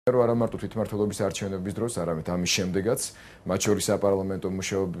არა მარტო თვითმმართველობის არჩევნების დროს, არამედ ამის შემდეგაც, მათ შორის საპარლამენტო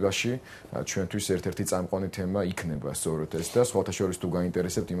მუშაობაში ჩვენთვის ერთ-ერთი წამყვანი თემა იქნება სწორედ ეს და სხვათა შორის თუ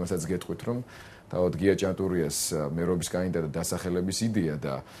გაინტერესებთ, იმასაც გეტყვით, რომ თავად გია ჭანტურიას მერობის კანდიდატად დასახელების იდეა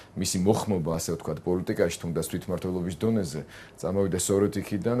და მისი მოხმობა, ასე ვთქვათ, პოლიტიკაში, თუნდაც თვითმმართველობის დონეზე, წამოვიდა სწორედ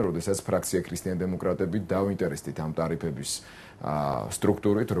იქიდან, როდესაც ფრაქცია ქრისტიან-დემოკრატები დავინტერესდით ამ ტარიფების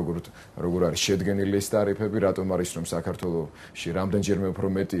სტრუქტურით, როგორ არის შედგენილი ეს ტარიფები, რატომ არის რომ საქართველოში რამდენჯერმე უფრო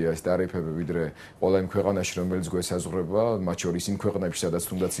მეტია ეს ტარიფები, ვიდრე ყველა იმ ქვეყანაში, რომელიც გვესაზღვრება, მათ შორის იმ ქვეყნებში, სადაც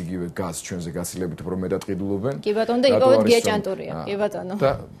თუნდაც იგივე გაზს ჩვენზე გაცილებით უფრო მეტად ყიდულობენ. კი ბატონო, და იგივე გია ჭანტურია. კი ბატონო.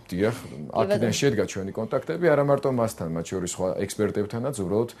 და დიახ, აქედან შედგა ჩვენი კონტაქტები, არა მარტო მასთან, მათ შორის სხვა ექსპერტებთანაც,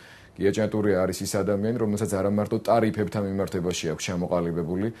 უბრალოდ გია ჭანტურია არის ის ადამიანი, რომელსაც არა მარტო ტარიფებთან მიმართებაში აქვს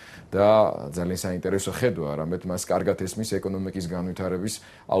ჩამოყალიბებული და ძალიან საინტერესო ხედვა, არამედ მას კარგად ესმის ეკონომიკის განვითარების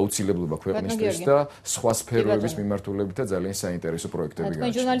აუცილებლობა ქვეყნისთვის და სხვა სფეროების მიმართულებითაც ძალიან საინტერესო პროექტები გააჩნია.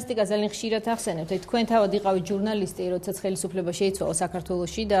 თქვენ ჟურნალისტიკას ძალიან ხშირად ახსენებთ, თქვენ თავად იყავით ჟურნალისტი, როდესაც ხელისუფლება შეიცვალა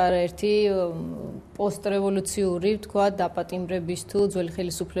საქართველოში და არაერთი პოსტრევოლუციური, თქვა, დაპატიმრების თუ ძველი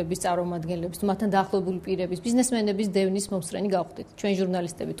ხელისუფლების წარმომადგენლების, თუ მათთან დაახლოებული პირების, ბიზნესმენების დევნის მომსწრენი გავხდით. ჩვენ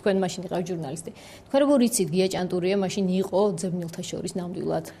ჟურნალისტები, თქვენ მაშინ იყავით ჟურნალისტი. თქვენ როგორ იცით გია ჭანტურია მაშინ იყო ძებნილთა შორის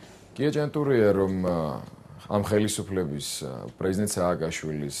ნამდვილად? გია ჭანტურია რომ ამ ხელისუფლების პრეზიდენტ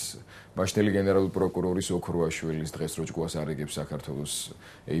სააკაშვილის, მაშინდელი გენერალური პროკურორის ოქროაშვილის დღეს რო ჯგუას არიგებს საქართველოს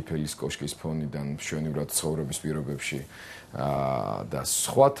ეიფელის კოშკის ფონიდან მშვენივრად ცხოვრების პირობებში და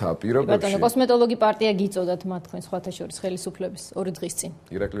სხვათა პირობებში. ბატონო, კოსმეტოლოგი პარტია გიწოდათ მათ თქვენ სხვათა შორის ხელისუფლების 2 დღის წინ.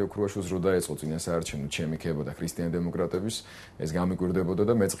 ირაკლი ოქროაშვილს რო დაეწყო წინასაარჩევნო ჩემი ქება და ქრისტიან-დემოკრატების ეს გამიკვირდებოდა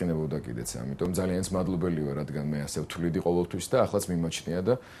და მეწყინებოდა კიდეც. ამიტომ ძალიან მადლობელი ვარ, რადგან მე ასე ვთვლიდი ყოველთვის და ახლაც მიმაჩნია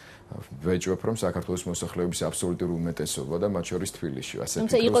და ვეჭვებ რომ საქართველოს მოსახლეობის აბსოლუტური უმეტესობა და მათ შორის თბილისში ასე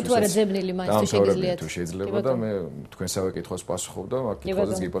თუმცა იყო თუ არა ძებნილი მაინც თუ შეგიძლიათ თუ შეიძლება და მე თქვენსავე კითხვას პასუხობ და მაგ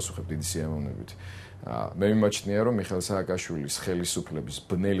კითხვაზეც გიპასუხებ დიდი სიამოვნებით. მე მიმაჩნია რომ მიხეილ სააკაშვილის ხელისუფლების,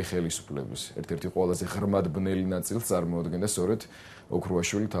 ბნელი ხელისუფლების ერთ-ერთი ყველაზე ღრმად ბნელი ნაწილს წარმოადგენდა სწორედ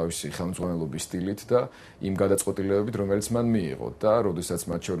ოქროაშვილი თავისი ხელმძღვანელობის სტილით და იმ გადაწყვეტილებებით, რომელიც მან მიიღო და როდესაც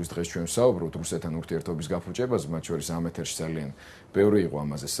მათ შორის დღეს ჩვენ ვსაუბრობთ რუსეთთან ურთიერთობის გაფუჭებაზე, მათ შორის ამ ეთერში ძალიან ბევრი იყო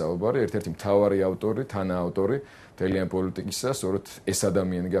ამაზე საუბარი, ერთ-ერთი მთავარი ავტორი, თანაავტორი თელიან პოლიტიკისა, სწორედ ეს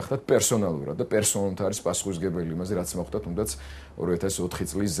ადამიანი გახდათ პერსონალურად და პერსონალურად არის პასუხისმგებელი იმაზე, რაც მოხდა თუნდაც 2004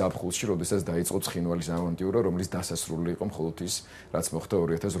 წლის ზაფხულში, როდესაც დაიწყო ცხინვალის ავანტიურა, რომლის დასასრული იყო მხოლოდ ის, რაც მოხდა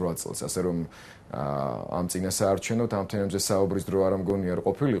 2008 წელს. ასე რომ ამ წინასაარჩევნოდ ამ თემებზე საუბრის დრო არ მგონია არ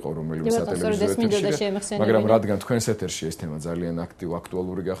ყოფილიყო რომელიმე სატელევიზიო ეთერში, მაგრამ რადგან თქვენს ეთერში ეს თემა ძალიან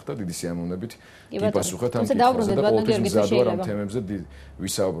აქტუალური გახდა, დიდი სიამოვნებით გიპასუხეთ ამ კითხვაზე და ყოველთვის მზად ვარ ამ თემებზე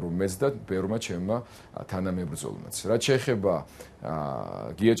ვისაუბრო მეც და ბევრმა ჩემმა თანამებრძოლმაც. რაც შეეხება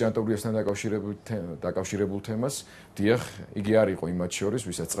გია ჭანტურიასთან დაკავშირებულ თემას, დიახ, იგი არ იყო იმათ შორის,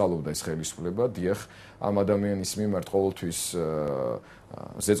 ვისაც წყალობდა ეს ხელისუფლება, დიახ, ამ ადამიანის მიმართ ყოველთვის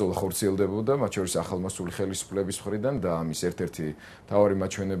ზეწოლა ხორციელდებოდა, მათ შორის ახალმასული ხელისუფლების მხრიდან და ამის ერთ-ერთი მთავარი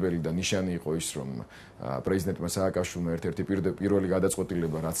მაჩვენებელი და ნიშანი იყო ის, რომ პრეზიდენტმა სააკაშვილმა ერთ-ერთი პირველი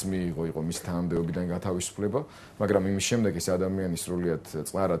გადაწყვეტილება, რაც მიიღო, იყო მის თანამდებობიდან გათავისუფლება, მაგრამ იმის შემდეგ ეს ადამიანი სრულიად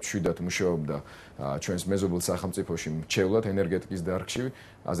წყნარად მშვიდად მუშაობდა ჩვენს მეზობელ სახელმწიფოში მრჩევლად ენერგეტიკის დარგში,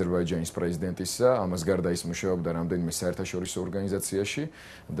 აზერბაიჯანის პრეზიდენტისა, ამას გარდა ის მუშაობდა რამდენიმე საერთაშორისო ორგანიზაციაში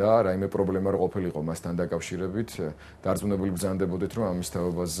და რაიმე პრობლემა არ ყოფილიყო მასთან დაკავშირებით, დარწმუნებული ბრძანდებოდით, რომ ამის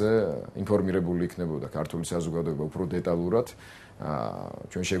თაობაზე ინფორმირებული იქნებოდა ქართული საზოგადოება უფრო დეტალურად.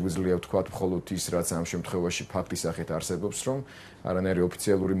 ჩვენ შეგვიძლია ვთქვათ მხოლოდ ის, რაც ამ შემთხვევაში ფაქტის სახით არსებობს, რომ არანაირი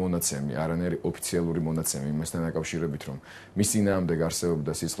ოფიციალური მონაცემი იმასთან დაკავშირებით, რომ მის წინააღმდეგ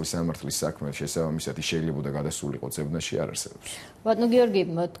არსებობდა სისხლის სამართლის საქმე, შესაბამისად შეიძლება გადასულიყო წებნაში არ არსებობს. ბატონო გიორგი,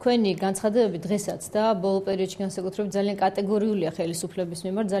 თქვენი განცხადებები დღესაც და ბოლო პერიოდში განსაკუთრებით ძალიან კატეგორიულია ხელისუფლების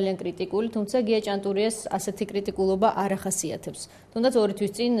მიმართ, ძალიან კრიტიკული, თუმცა გია ჭანტურიას ასეთი კრიტიკულობა არ ახასიათებს. თუნდაც 2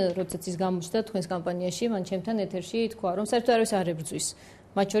 თვის წინ, როდესაც ის გამოჩნდა თქვენს კამპანიაში, მან ჩემთან ეთერში თქვა, რომ საერთოდ არავის არ ებრძვის.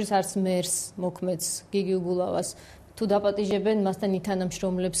 მათ შორის არც მერს, მოქმედს, გიგი უბულავას, თუ დაპატიჟებენ მასთან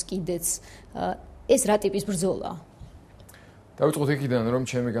ითანამშრომლებს კიდეც. ეს რა ტიპის ბრძოლაა? დავიწყოთ იქიდან, რომ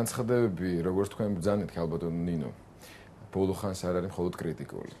ჩემი განცხადებები, როგორც თქვენ ბრძანეთ, ალბათ ნინო, ბოლო ხანს არ არის მხოლოდ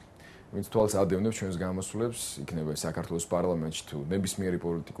კრიტიკული. ვინც თვალს ადევნებს ჩვენს გამოსვლებს, იქნება საქართველოს პარლამენტში თუ ნებისმიერი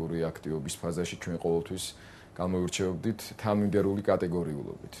პოლიტიკური აქტივობის ფაზაში ჩვენ ყოველთვის გამოვირჩევდით თანმიმდევრული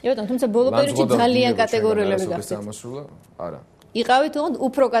კატეგორიულობით. ბატონო, თუმცა ბოლო პერიოდში ძალიან კატეგორიულები გახდით. არა. იყავით ოღონდ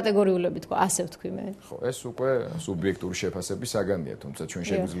უფრო კატეგორიულები თქვა, ასე ვთქვი მე. ხო, ეს უკვე სუბიექტური შეფასების საგანია, თუმცა ჩვენ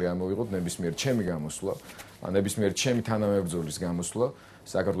შეგვიძლია ამოვიღოთ ნებისმიერ ჩემი გამოსვლა, ნებისმიერ ჩემი თანამებრძოლის გამოსვლა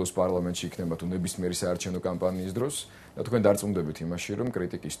საქართველოს პარლამენტში იქნება თუ ნებისმიერი საარჩევნო კამპანიის დროს და თქვენ დარწმუნდებით იმაში, რომ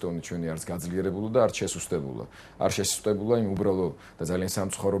კრიტიკის ტონი ჩვენი არც გაძლიერებულა და არც შესუსტებულა. არ შესუსტებულა იმ უბრალო და ძალიან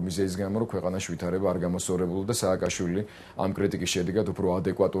სამწუხარო მიზეზის გამო, რომ ქვეყანაში ვითარება არ გამოსწორებულა და სააკაშვილი ამ კრიტიკის შედეგად უფრო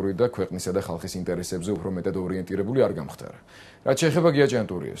ადეკვატური და ქვეყნისა და ხალხის ინტერესებზე უფრო მეტად ორიენტირებული არ გამხდარა. რაც შეეხება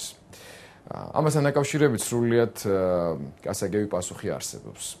გიაჭანტურიას. ამასთან დაკავშირებით სრულიად გასაგები პასუხი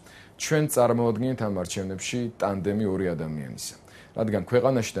არსებობს. ჩვენ წარმოადგენთ ამ არჩევნებში ტანდემი ორი ადამიანისა. რადგან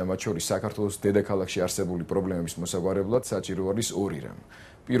ქვეყანაში და მათ შორის საქართველოს დედაქალაქში არსებული პრობლემების მოსაგვარებლად საჭირო არის ორი რამ.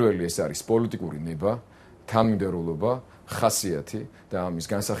 პირველი ეს არის პოლიტიკური ნება, თანმიმდევრულობა, ხასიათი და ამის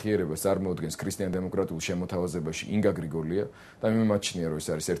განსახიერებას წარმოადგენს ქრისტიან-დემოკრატიულ შემოთავაზებაში ინგა გრიგოლია და მიმაჩნია, რომ ეს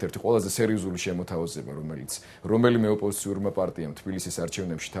არის ერთ-ერთი ყველაზე სერიოზული შემოთავაზება, რომელიც რომელიმე ოპოზიციურმა პარტიამ თბილისის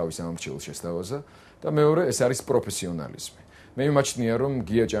არჩევნებში თავის ამომრჩეველს შესთავაზა და მეორე ეს არის პროფესიონალიზმი. მე მიმაჩნია, რომ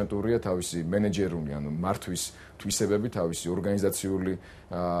გიაჭანტურია თავისი მენეჯერული, ანუ მართვის თვისებები, თავისი ორგანიზაციული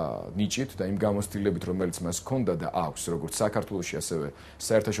ნიჭით და იმ გამოცდილებით, რომელიც მას ჰქონდა და აქვს, როგორც საქართველოში, ასევე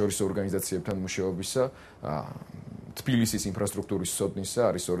საერთაშორისო ორგანიზაციებთან მუშაობისა, თბილისის ინფრასტრუქტურის სოდნისა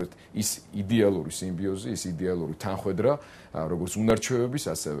არის სწორედ ის იდეალური სიმბიოზი, ის იდეალური თანხვედრა, როგორც უნარჩვევების,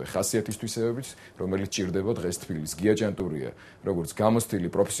 ასევე ხასიათის თვისებებით, რომელიც ჭირდება დღეს თბილისს. გიაჭანტურია, როგორც გამოცდილი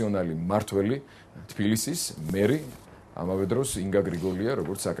პროფესიონალი მმართველი თბილისის მერი, ამავე დროს ინგა გრიგოლია,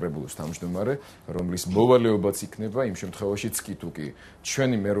 როგორც საკრებულოს თავმჯდომარე, რომლის მოვალეობაც იქნება იმ შემთხვევაშიც კი თუ კი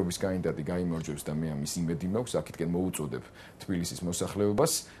ჩვენი მერობის კანდიდატი გაიმარჯვებს და მე ამის იმედი მაქვს, აქეთკენ მოუწოდებ თბილისის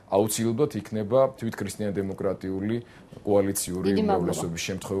მოსახლეობას, აუცილებლად იქნება თვით ქრისტიან-დემოკრატიული კოალიციური უმრავლესობის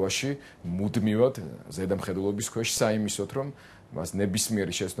შემთხვევაში მუდმივად ზედამხედველობის ქვეშ საიმისოთ, რომ მას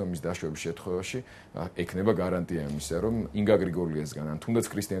ნებისმიერი შეცდომის დაშვების შემთხვევაში ექნება გარანტია იმისა, რომ ინგა გრიგოლიასგან ან თუნდაც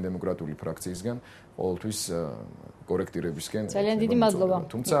ქრისტიან-დემოკრატიული ფრაქციისგან ყოველთვის კორექტირებისკენ ძალიან დიდი მადლობა.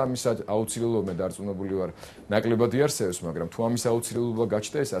 თუმცა ამის აუცილებლობა მე დარწმუნებული ვარ ნაკლებად იარსებებს, მაგრამ თუ ამის აუცილებლობა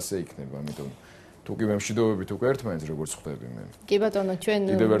გაჩნდა, ეს ასე იქნება, ამიტომ თუ კი მემშვიდობებით უკვე ერთმანეთს როგორც ხვდები მე. კი ბატონო, ჩვენ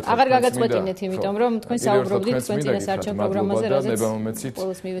აღარ გაგაწყვეტინეთ, იმიტომ რომ თქვენ საუბრობდით თქვენ წინა საარჩევნო პროგრამაზე, რაზეც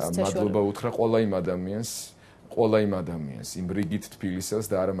ყოველს მივეცით მადლობა უთხრა ყველა იმ ადამიანს, იმ რიგით თბილისელს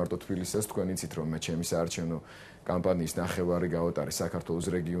და არა მარტო თბილისელს, თქვენ იცით რომ მე ჩემი საარჩევნო კამპანიის ნახევარი გავატარე საქართველოს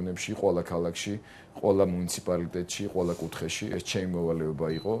რეგიონებში, ყველა ქალაქში, ყველა მუნიციპალიტეტში, ყველა კუთხეში. ეს ჩემი მოვალეობა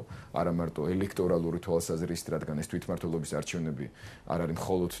იყო, არა მარტო ელექტორალური თვალსაზრისით, რადგან ეს თვითმმართველობის არჩევნები არ არის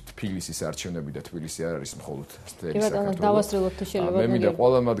მხოლოდ თბილისის არჩევნები და თბილისი არ არის მხოლოდ მთელი საქართველო. მე მინდა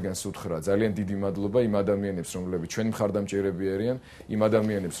ყველა მათგანს უთხრა ძალიან დიდი მადლობა იმ ადამიანებს, რომლებიც ჩვენი მხარდამჭერები არიან, იმ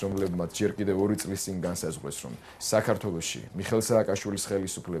ადამიანებს, რომლებმაც ჯერ კიდევ 2 წლის წინ განსაზღვრეს, რომ საქართველოში მიხეილ სააკაშვილის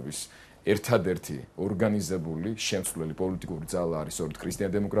ხელისუფლების ერთადერთი ორგანიზებული შემცვლელი პოლიტიკური ძალა არის სწორედ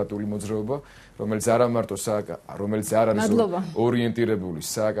ქრისტიან-დემოკრატიული მოძრაობა, რომელიც არ არის ორიენტირებული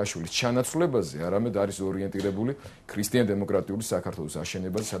სააკაშვილის ჩანაცვლებაზე, არამედ არის ორიენტირებული ქრისტიან-დემოკრატიული საქართველოს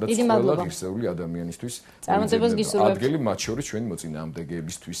აშენებაზე, სადაც ყველა ღირსეული ადამიანისთვის ადგილი მათ შორის ჩვენი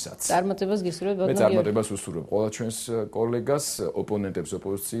მოწინააღმდეგეებისთვისაც. წარმატებას გისურვებ, მე წარმატებას ვუსურვებ ყველა ჩვენს კოლეგას, ოპონენტებს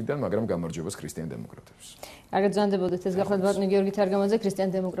ოპოზიციიდან, მაგრამ გამარჯვებას ქრისტიან-დემოკრატებს. კარგად ზანდებოდეთ, ეს გახლავთ ბატონი გიორგი თარგამაძე,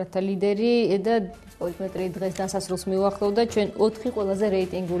 ქრისტიან-დემოკრატთა ლიდერი და პოლიტმეტრი დღეს დასასრულს მივახლოვდა. ჩვენ 4 ყველაზე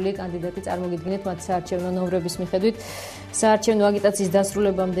რეიტინგული კანდიდატი წარმოგიდგენთ მათი საარჩევნო ნომრების მიხედვით. საარჩევნო აგიტაციის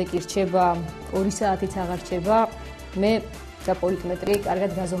დასრულებამდე კი რჩება 2 საათიც აღარ რჩება. მე და პოლიტმეტრი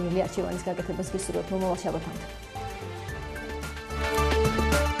კარგად გაზომილი არჩევანის გაკეთებას გისურვებთ. მომავალ შაბათამდე.